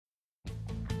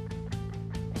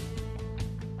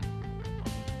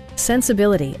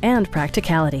Sensibility and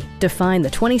practicality define the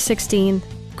 2016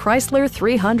 Chrysler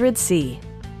 300C.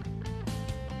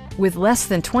 With less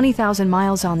than 20,000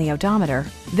 miles on the odometer,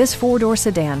 this four-door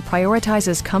sedan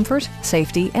prioritizes comfort,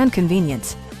 safety, and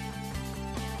convenience.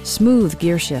 Smooth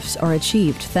gear shifts are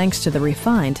achieved thanks to the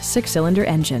refined six-cylinder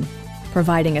engine,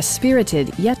 providing a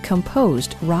spirited yet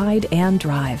composed ride and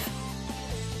drive.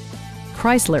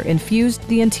 Chrysler infused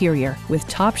the interior with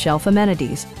top-shelf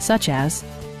amenities such as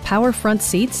power front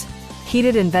seats,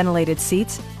 heated and ventilated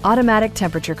seats, automatic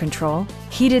temperature control,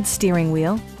 heated steering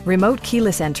wheel, remote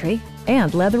keyless entry,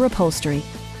 and leather upholstery.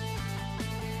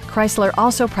 Chrysler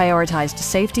also prioritized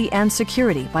safety and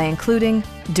security by including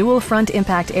dual front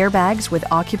impact airbags with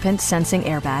occupant sensing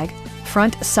airbag,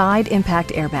 front side impact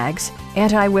airbags,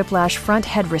 anti-whiplash front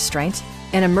head restraints,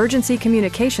 an emergency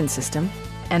communication system,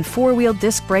 and four-wheel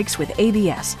disc brakes with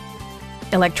ABS.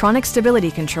 Electronic stability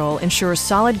control ensures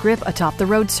solid grip atop the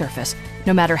road surface,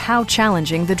 no matter how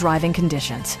challenging the driving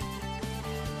conditions.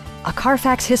 A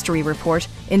Carfax history report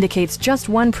indicates just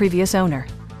one previous owner.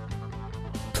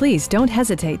 Please don't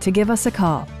hesitate to give us a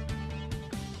call.